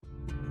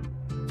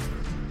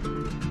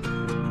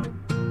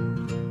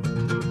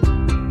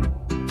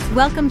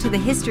Welcome to the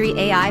History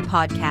AI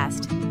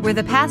podcast, where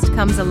the past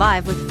comes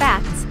alive with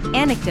facts,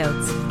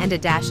 anecdotes, and a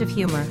dash of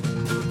humor.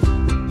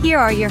 Here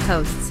are your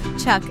hosts,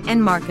 Chuck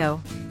and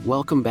Marco.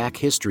 Welcome back,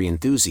 history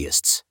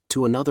enthusiasts,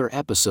 to another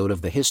episode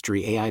of the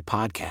History AI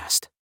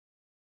podcast.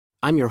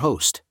 I'm your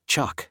host,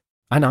 Chuck.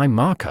 And I'm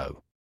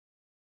Marco.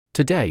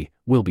 Today,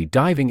 we'll be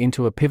diving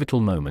into a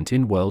pivotal moment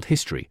in world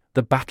history,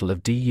 the Battle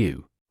of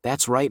Diu.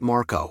 That's right,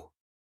 Marco.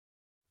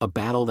 A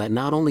battle that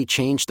not only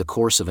changed the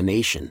course of a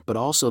nation but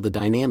also the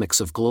dynamics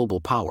of global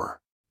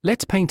power.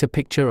 Let's paint a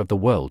picture of the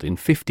world in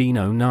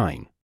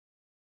 1509.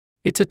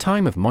 It's a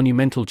time of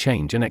monumental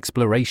change and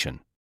exploration.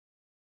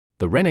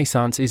 The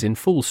Renaissance is in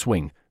full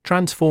swing,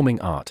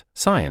 transforming art,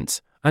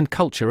 science, and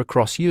culture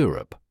across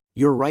Europe.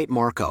 You're right,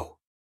 Marco.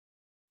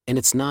 And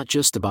it's not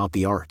just about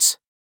the arts.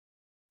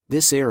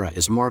 This era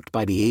is marked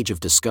by the Age of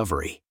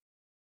Discovery.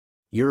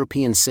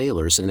 European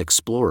sailors and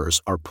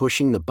explorers are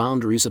pushing the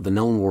boundaries of the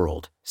known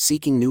world,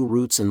 seeking new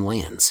routes and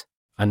lands.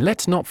 And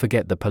let's not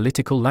forget the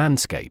political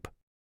landscape.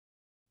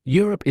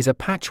 Europe is a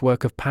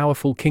patchwork of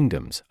powerful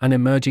kingdoms and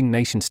emerging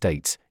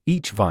nation-states,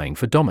 each vying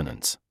for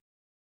dominance.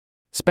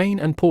 Spain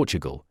and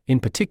Portugal, in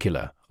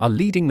particular, are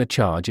leading the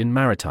charge in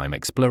maritime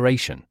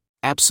exploration.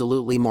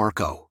 Absolutely,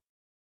 Marco.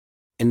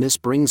 And this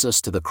brings us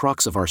to the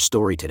crux of our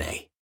story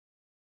today.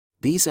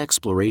 These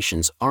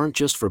explorations aren't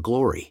just for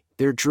glory,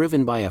 they're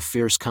driven by a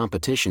fierce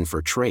competition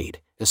for trade,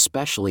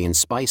 especially in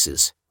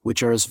spices,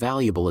 which are as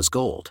valuable as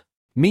gold.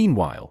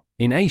 Meanwhile,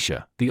 in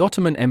Asia, the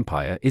Ottoman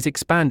Empire is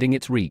expanding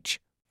its reach,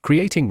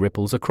 creating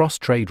ripples across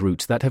trade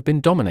routes that have been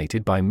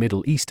dominated by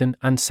Middle Eastern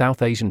and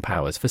South Asian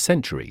powers for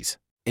centuries.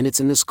 And it's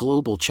in this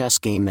global chess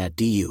game that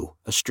Diu,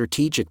 a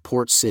strategic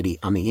port city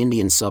on the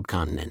Indian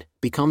subcontinent,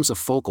 becomes a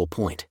focal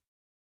point.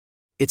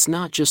 It's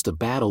not just a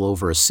battle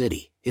over a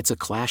city, it's a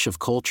clash of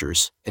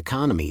cultures,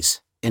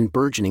 economies, and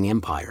burgeoning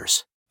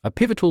empires. A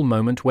pivotal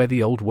moment where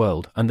the old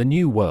world and the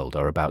new world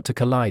are about to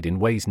collide in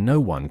ways no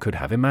one could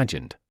have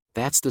imagined.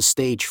 That's the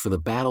stage for the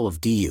Battle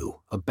of Diu,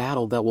 a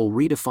battle that will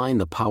redefine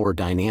the power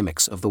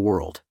dynamics of the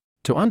world.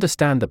 To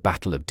understand the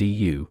Battle of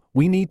Diu,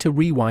 we need to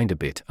rewind a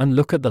bit and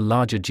look at the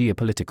larger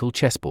geopolitical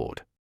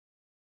chessboard.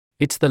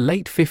 It's the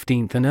late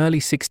 15th and early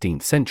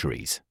 16th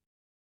centuries.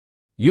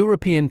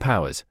 European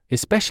powers,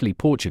 especially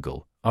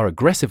Portugal, are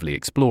aggressively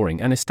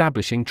exploring and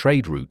establishing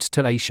trade routes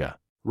to Asia.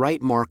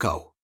 Right,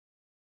 Marco.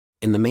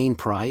 And the main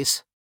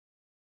prize?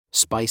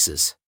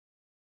 Spices.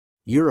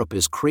 Europe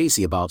is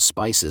crazy about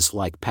spices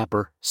like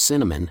pepper,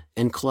 cinnamon,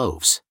 and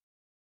cloves.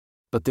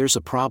 But there's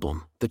a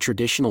problem: the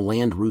traditional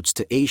land routes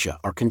to Asia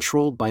are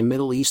controlled by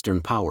Middle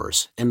Eastern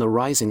powers and the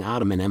rising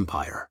Ottoman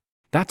Empire.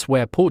 That's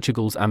where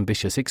Portugal's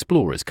ambitious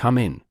explorers come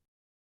in.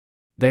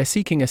 They're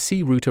seeking a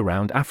sea route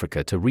around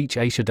Africa to reach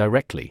Asia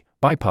directly,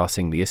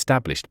 bypassing the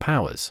established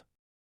powers.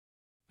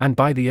 And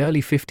by the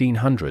early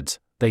 1500s,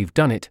 they've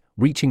done it,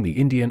 reaching the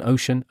Indian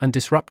Ocean and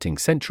disrupting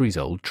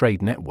centuries-old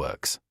trade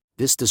networks.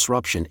 This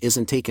disruption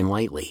isn't taken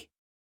lightly.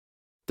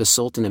 The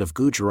Sultanate of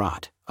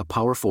Gujarat, a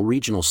powerful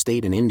regional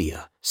state in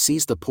India,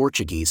 sees the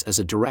Portuguese as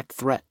a direct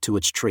threat to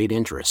its trade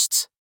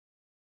interests.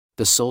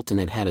 The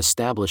Sultanate had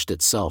established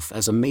itself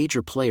as a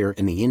major player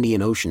in the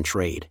Indian Ocean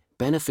trade,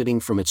 benefiting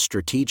from its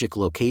strategic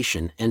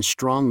location and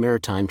strong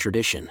maritime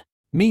tradition.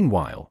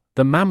 Meanwhile,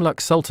 the Mamluk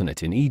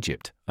Sultanate in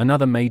Egypt,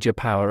 another major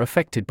power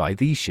affected by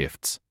these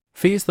shifts,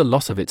 fears the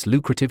loss of its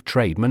lucrative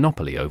trade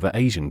monopoly over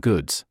Asian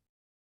goods.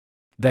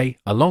 They,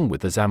 along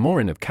with the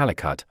Zamorin of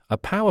Calicut, a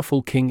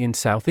powerful king in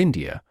South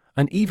India,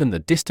 and even the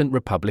distant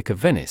Republic of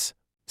Venice,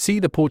 see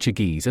the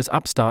Portuguese as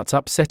upstarts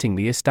upsetting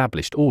the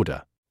established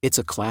order. It's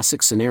a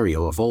classic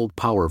scenario of old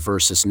power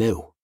versus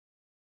new.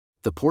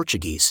 The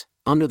Portuguese,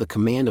 under the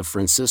command of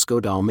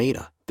Francisco de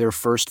Almeida, their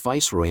first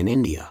viceroy in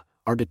India,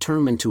 are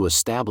determined to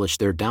establish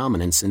their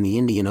dominance in the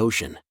Indian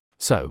Ocean.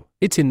 So,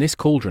 it's in this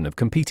cauldron of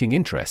competing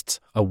interests,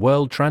 a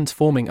world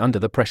transforming under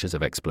the pressures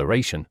of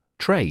exploration,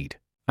 trade,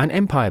 and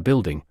empire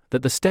building,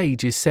 that the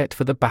stage is set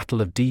for the Battle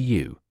of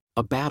Diu.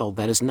 A battle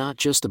that is not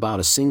just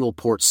about a single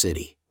port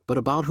city, but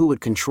about who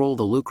would control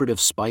the lucrative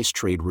spice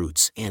trade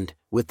routes and,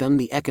 with them,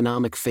 the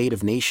economic fate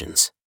of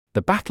nations.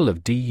 The Battle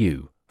of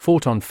Diu,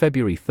 fought on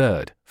February 3,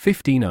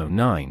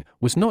 1509,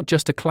 was not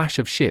just a clash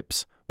of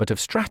ships, but of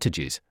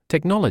strategies,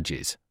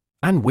 technologies,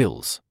 and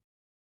wills.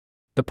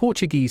 The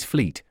Portuguese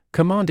fleet,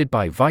 commanded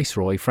by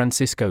Viceroy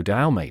Francisco de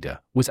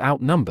Almeida, was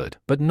outnumbered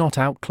but not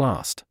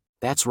outclassed.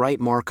 That's right,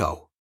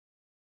 Marco.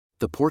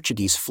 The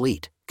Portuguese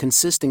fleet,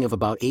 consisting of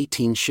about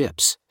 18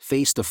 ships,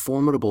 faced a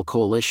formidable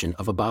coalition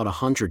of about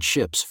 100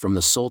 ships from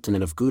the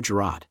Sultanate of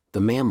Gujarat,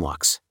 the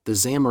Mamluks, the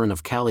Zamorin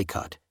of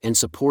Calicut, and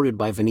supported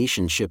by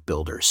Venetian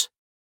shipbuilders.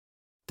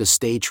 The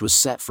stage was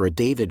set for a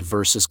David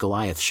versus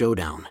Goliath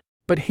showdown.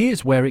 But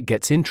here's where it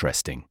gets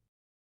interesting.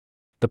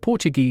 The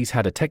Portuguese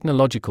had a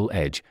technological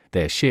edge.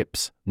 Their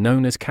ships,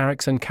 known as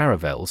carracks and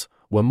caravels,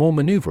 were more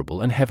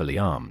maneuverable and heavily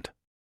armed.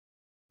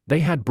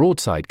 They had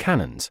broadside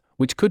cannons,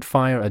 which could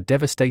fire a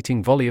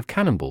devastating volley of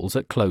cannonballs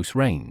at close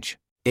range.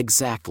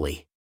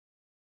 Exactly.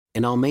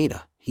 In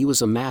Almeida, he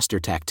was a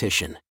master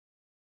tactician.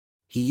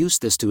 He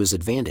used this to his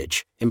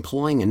advantage,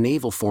 employing a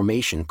naval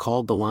formation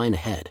called the line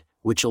ahead,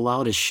 which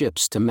allowed his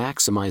ships to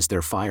maximize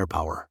their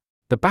firepower.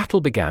 The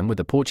battle began with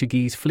the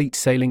Portuguese fleet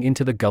sailing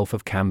into the Gulf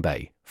of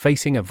Cambay,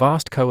 facing a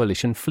vast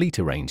coalition fleet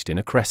arranged in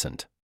a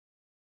crescent.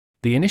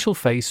 The initial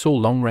phase saw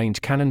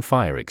long-range cannon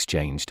fire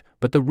exchanged,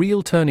 but the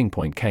real turning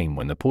point came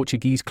when the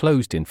Portuguese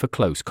closed in for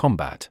close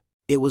combat.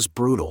 It was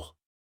brutal.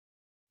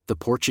 The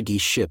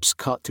Portuguese ships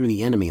cut through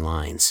the enemy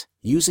lines,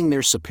 using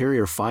their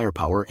superior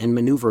firepower and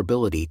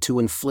maneuverability to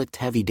inflict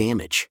heavy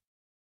damage.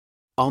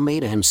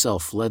 Almeida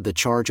himself led the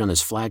charge on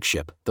his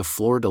flagship, the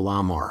Flor de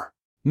la Mar.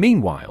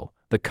 Meanwhile,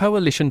 the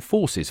coalition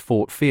forces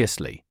fought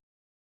fiercely.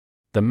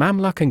 The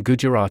Mamluk and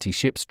Gujarati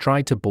ships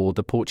tried to board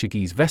the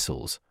Portuguese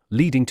vessels,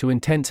 leading to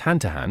intense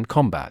hand-to-hand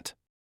combat.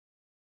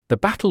 The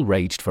battle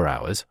raged for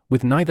hours,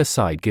 with neither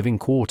side giving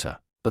quarter.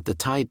 But the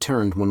tide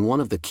turned when one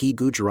of the key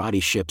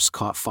Gujarati ships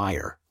caught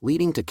fire,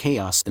 leading to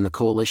chaos in the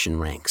coalition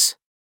ranks.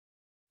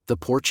 The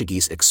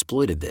Portuguese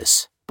exploited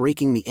this,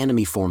 breaking the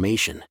enemy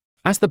formation.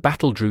 As the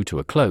battle drew to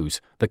a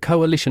close, the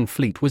coalition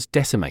fleet was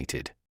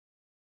decimated.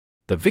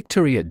 The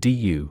victory at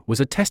Du was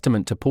a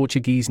testament to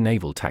Portuguese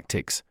naval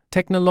tactics,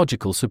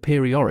 technological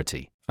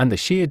superiority, and the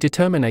sheer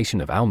determination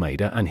of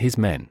Almeida and his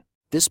men.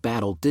 This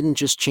battle didn't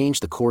just change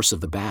the course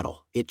of the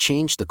battle, it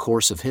changed the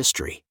course of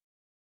history.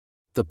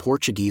 The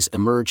Portuguese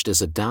emerged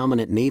as a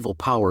dominant naval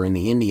power in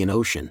the Indian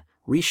Ocean,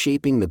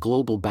 reshaping the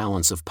global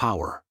balance of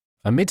power.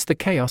 Amidst the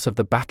chaos of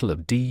the Battle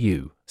of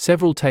Du,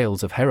 several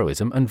tales of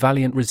heroism and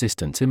valiant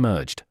resistance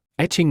emerged,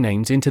 etching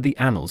names into the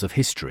annals of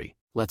history.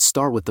 Let's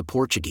start with the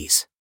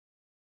Portuguese.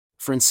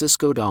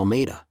 Francisco de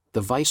Almeida,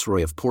 the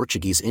Viceroy of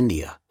Portuguese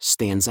India,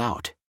 stands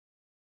out.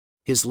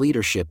 His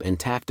leadership and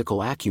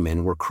tactical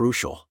acumen were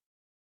crucial.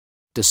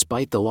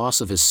 Despite the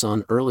loss of his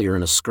son earlier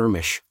in a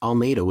skirmish,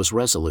 Almeida was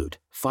resolute,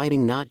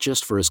 fighting not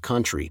just for his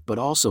country but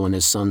also in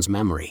his son's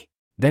memory.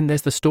 Then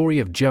there's the story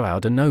of João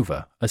de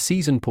Nova, a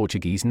seasoned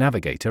Portuguese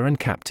navigator and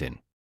captain.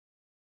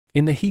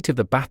 In the heat of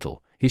the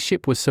battle, his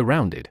ship was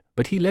surrounded,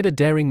 but he led a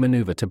daring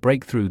maneuver to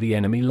break through the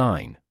enemy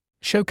line,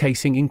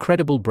 showcasing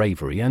incredible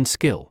bravery and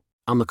skill.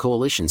 On the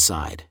coalition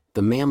side,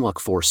 the Mamluk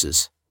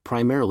forces,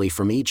 primarily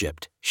from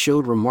Egypt,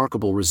 showed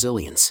remarkable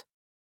resilience.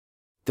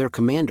 Their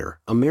commander,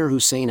 Amir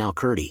Hussein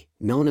al-Kurdi,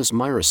 known as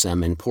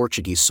Mirasem in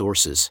Portuguese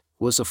sources,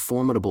 was a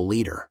formidable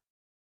leader.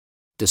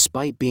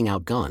 Despite being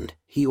outgunned,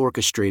 he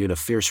orchestrated a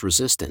fierce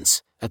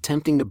resistance,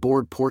 attempting to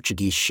board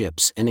Portuguese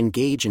ships and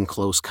engage in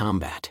close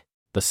combat.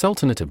 The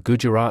Sultanate of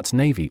Gujarat's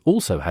navy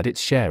also had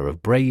its share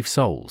of brave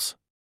souls.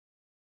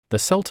 The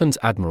Sultan's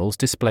admirals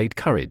displayed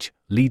courage,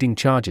 leading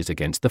charges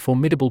against the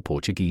formidable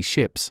Portuguese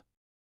ships.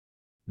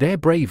 Their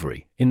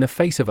bravery, in the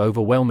face of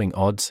overwhelming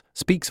odds,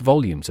 speaks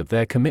volumes of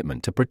their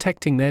commitment to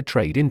protecting their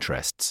trade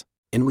interests.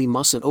 And we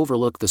mustn't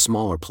overlook the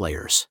smaller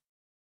players.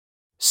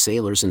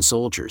 Sailors and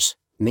soldiers,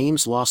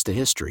 names lost to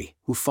history,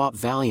 who fought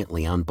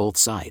valiantly on both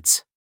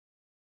sides.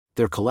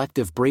 Their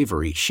collective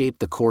bravery shaped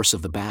the course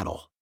of the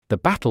battle. The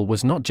battle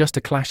was not just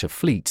a clash of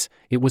fleets,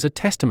 it was a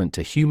testament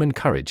to human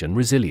courage and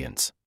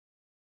resilience.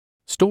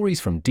 Stories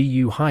from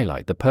Du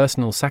highlight the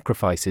personal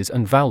sacrifices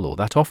and valor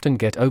that often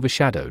get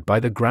overshadowed by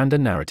the grander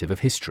narrative of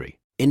history.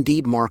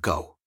 Indeed,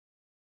 Marco.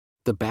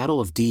 The Battle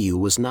of Du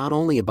was not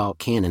only about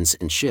cannons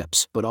and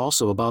ships but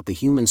also about the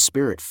human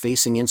spirit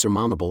facing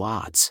insurmountable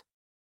odds.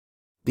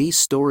 These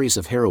stories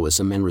of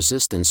heroism and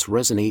resistance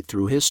resonate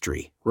through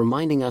history,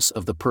 reminding us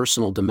of the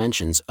personal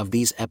dimensions of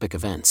these epic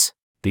events.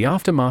 The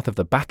aftermath of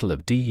the Battle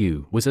of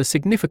Du was as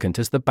significant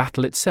as the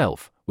battle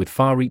itself, with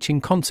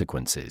far-reaching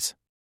consequences.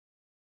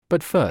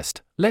 But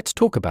first, let's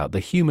talk about the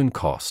human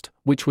cost,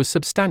 which was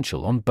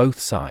substantial on both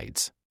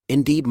sides.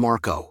 Indeed,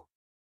 Marco.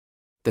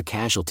 The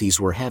casualties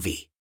were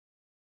heavy.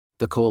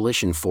 The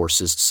coalition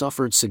forces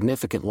suffered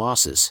significant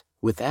losses,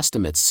 with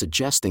estimates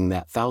suggesting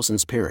that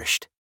thousands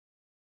perished.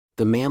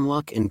 The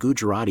Mamluk and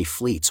Gujarati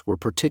fleets were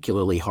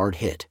particularly hard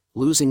hit,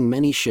 losing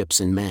many ships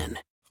and men.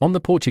 On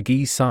the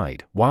Portuguese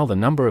side, while the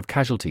number of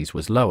casualties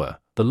was lower,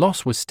 the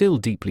loss was still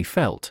deeply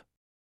felt.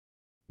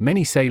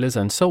 Many sailors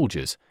and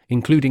soldiers,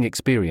 including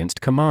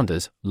experienced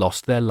commanders,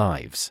 lost their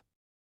lives.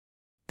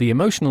 The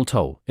emotional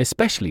toll,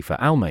 especially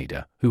for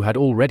Almeida, who had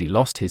already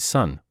lost his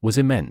son, was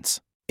immense.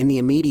 In the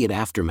immediate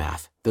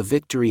aftermath, the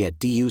victory at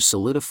Du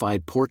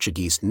solidified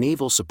Portuguese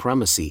naval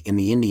supremacy in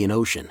the Indian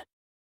Ocean.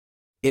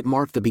 It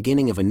marked the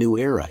beginning of a new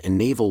era in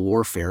naval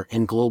warfare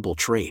and global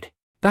trade.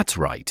 That's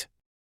right.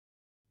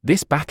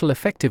 This battle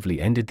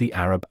effectively ended the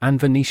Arab and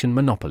Venetian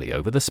monopoly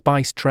over the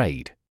spice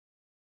trade.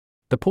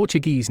 The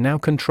Portuguese now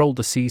controlled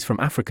the seas from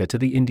Africa to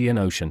the Indian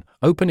Ocean,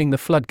 opening the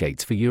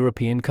floodgates for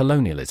European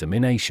colonialism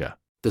in Asia.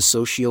 The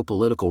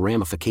socio-political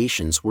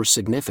ramifications were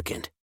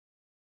significant.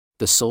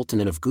 The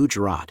Sultanate of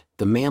Gujarat,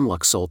 the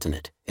Mamluk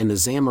Sultanate, and the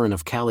Zamorin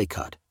of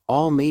Calicut,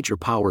 all major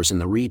powers in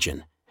the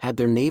region, had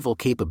their naval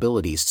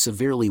capabilities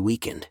severely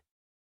weakened.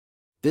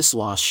 This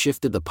loss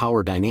shifted the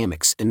power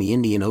dynamics in the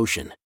Indian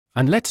Ocean.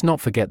 And let's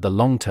not forget the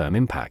long-term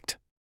impact.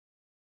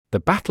 The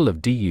Battle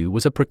of Du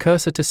was a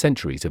precursor to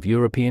centuries of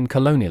European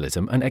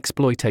colonialism and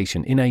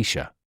exploitation in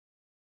Asia.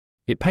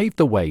 It paved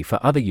the way for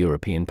other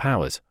European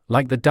powers,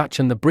 like the Dutch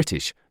and the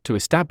British, to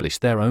establish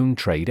their own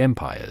trade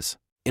empires.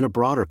 In a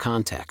broader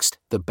context,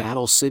 the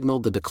battle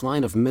signaled the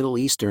decline of Middle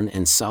Eastern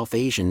and South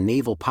Asian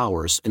naval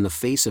powers in the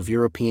face of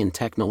European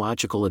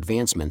technological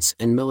advancements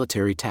and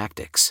military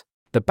tactics.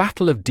 The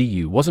Battle of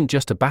Diu wasn't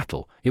just a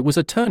battle, it was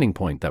a turning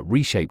point that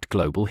reshaped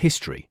global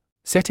history,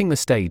 setting the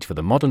stage for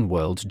the modern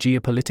world's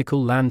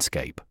geopolitical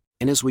landscape.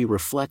 And as we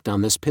reflect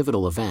on this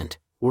pivotal event,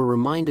 we're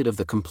reminded of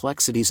the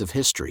complexities of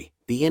history,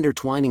 the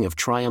intertwining of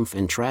triumph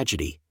and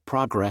tragedy,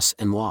 progress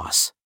and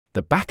loss.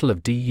 The Battle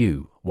of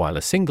Diu, while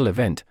a single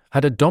event,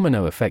 had a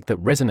domino effect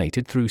that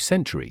resonated through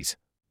centuries,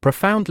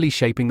 profoundly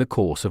shaping the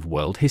course of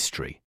world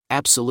history.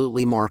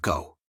 Absolutely,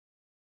 Marco.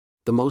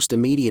 The most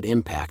immediate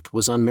impact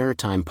was on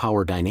maritime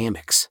power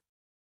dynamics.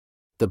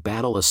 The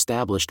battle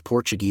established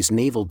Portuguese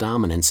naval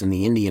dominance in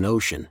the Indian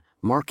Ocean,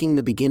 marking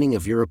the beginning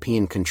of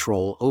European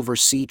control over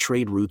sea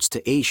trade routes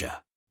to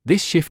Asia.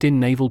 This shift in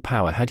naval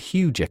power had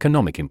huge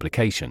economic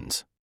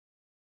implications.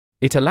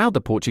 It allowed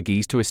the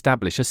Portuguese to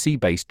establish a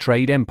sea-based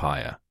trade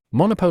empire,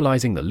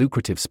 monopolizing the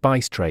lucrative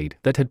spice trade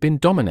that had been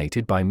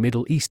dominated by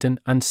Middle Eastern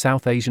and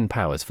South Asian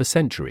powers for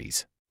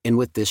centuries. And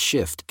with this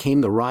shift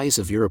came the rise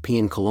of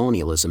European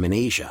colonialism in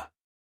Asia.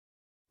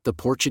 The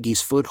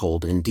Portuguese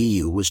foothold in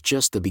Diu was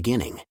just the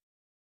beginning.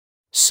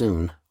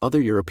 Soon,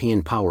 other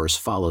European powers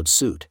followed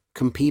suit,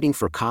 competing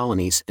for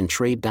colonies and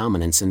trade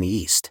dominance in the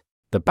East.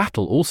 The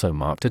battle also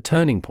marked a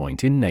turning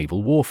point in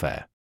naval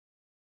warfare.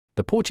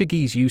 The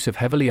Portuguese use of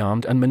heavily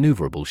armed and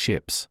maneuverable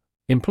ships,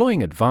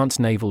 employing advanced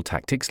naval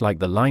tactics like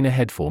the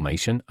line-ahead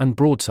formation and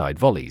broadside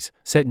volleys,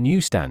 set new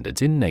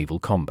standards in naval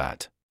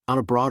combat. On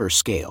a broader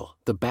scale,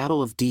 the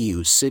Battle of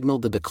Diu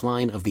signaled the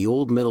decline of the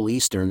old Middle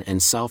Eastern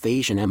and South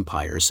Asian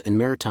empires in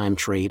maritime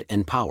trade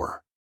and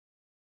power.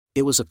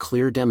 It was a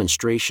clear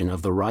demonstration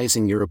of the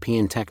rising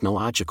European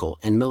technological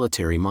and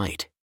military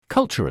might.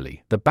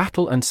 Culturally, the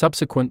battle and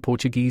subsequent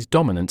Portuguese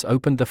dominance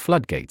opened the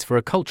floodgates for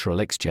a cultural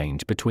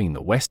exchange between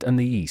the West and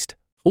the East,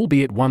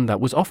 albeit one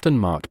that was often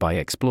marked by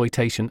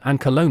exploitation and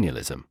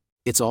colonialism.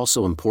 It's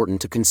also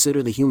important to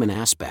consider the human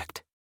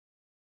aspect.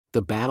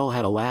 The battle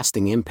had a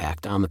lasting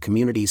impact on the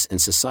communities and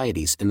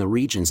societies in the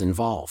regions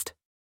involved.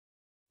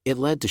 It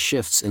led to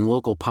shifts in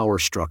local power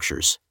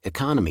structures,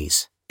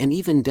 economies, and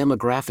even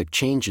demographic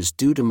changes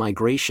due to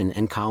migration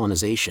and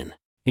colonization.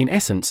 In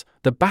essence,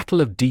 the Battle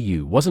of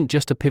Diu wasn't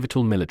just a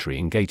pivotal military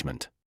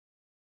engagement.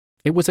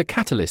 It was a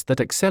catalyst that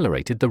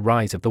accelerated the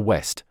rise of the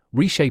West,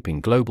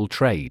 reshaping global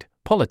trade,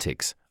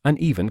 politics, and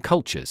even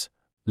cultures,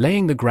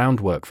 laying the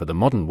groundwork for the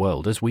modern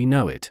world as we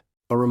know it.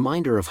 A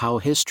reminder of how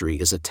history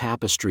is a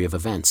tapestry of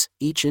events,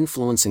 each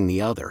influencing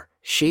the other,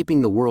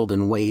 shaping the world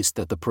in ways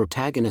that the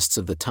protagonists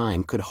of the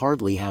time could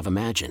hardly have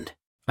imagined.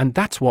 And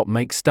that's what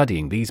makes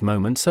studying these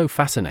moments so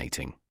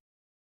fascinating.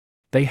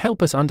 They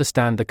help us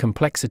understand the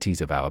complexities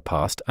of our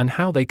past and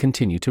how they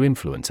continue to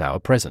influence our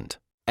present.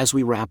 As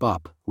we wrap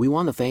up, we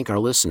want to thank our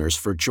listeners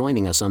for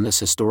joining us on this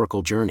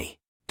historical journey.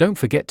 Don't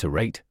forget to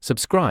rate,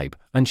 subscribe,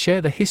 and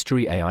share the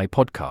History AI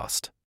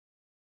podcast.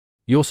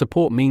 Your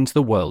support means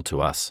the world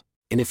to us.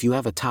 And if you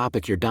have a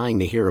topic you're dying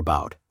to hear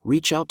about,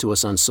 reach out to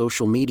us on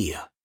social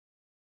media.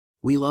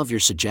 We love your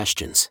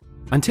suggestions.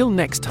 Until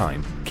next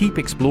time, keep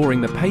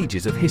exploring the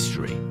pages of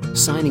history.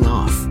 Signing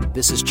off,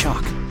 this is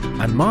Chuck.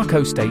 And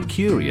Marco, stay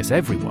curious,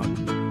 everyone.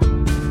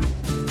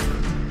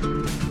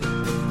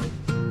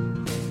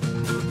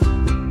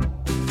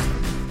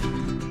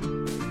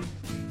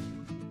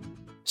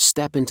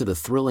 Step into the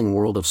thrilling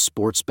world of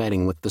sports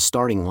betting with The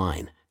Starting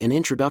Line, an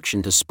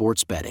introduction to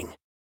sports betting.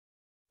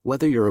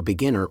 Whether you're a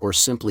beginner or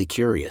simply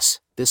curious,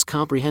 this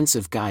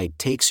comprehensive guide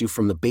takes you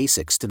from the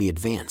basics to the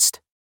advanced.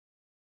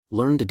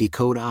 Learn to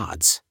decode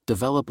odds,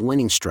 develop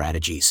winning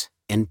strategies,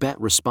 and bet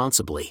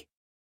responsibly.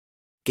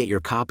 Get your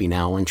copy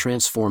now and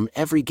transform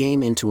every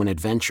game into an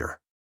adventure.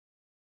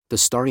 The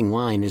Starting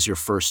Line is your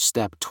first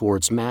step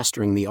towards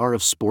mastering the art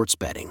of sports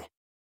betting.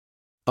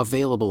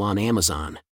 Available on Amazon.